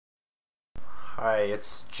Hi,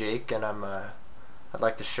 it's Jake, and I'd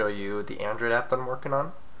like to show you the Android app that I'm working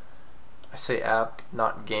on. I say app,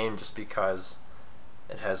 not game, just because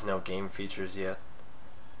it has no game features yet.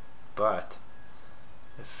 But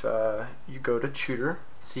if you go to Chewtor,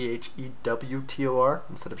 Chewtor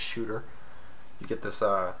instead of shooter, you get this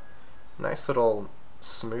nice little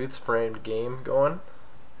smooth framed game going.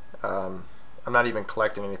 I'm not even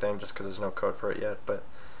collecting anything just because there's no code for it yet, but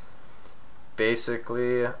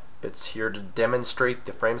basically it's here to demonstrate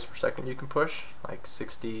the frames per second you can push, like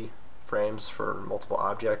 60 frames for multiple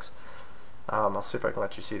objects. I'll see if I can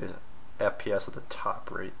let you see the FPS at the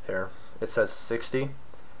top right there. It says 60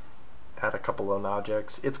 at a couple lone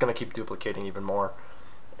objects. It's going to keep duplicating even more,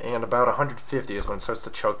 and about 150 is when it starts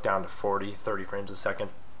to choke down to 30 frames a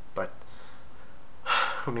second, but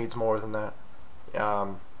who needs more than that?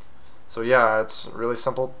 So yeah, it's really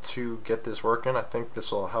simple to get this working. I think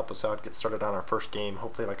this will help us out get started on our first game,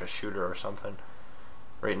 hopefully like a shooter or something.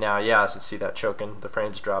 Right now, yeah, as you see that choking, the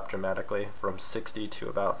frames drop dramatically from 60 to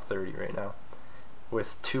about 30 right now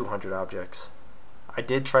with 200 objects. I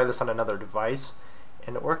did try this on another device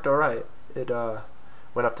and it worked alright. It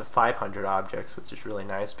went up to 500 objects, which is really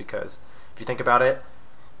nice because if you think about it,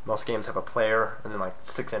 most games have a player and then like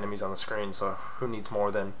 6 enemies on the screen, so who needs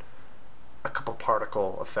more than a couple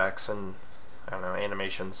particle effects and, I don't know,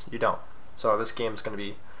 animations? You don't. So this game's going to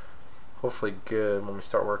be hopefully good when we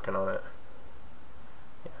start working on it.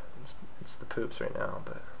 Yeah, it's the poops right now,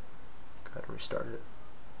 but go ahead and restart it.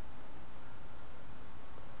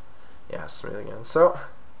 Yeah, smooth again. So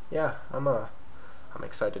yeah, I'm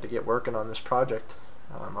excited to get working on this project.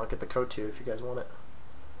 I'll get the code to you if you guys want it.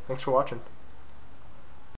 Thanks for watching.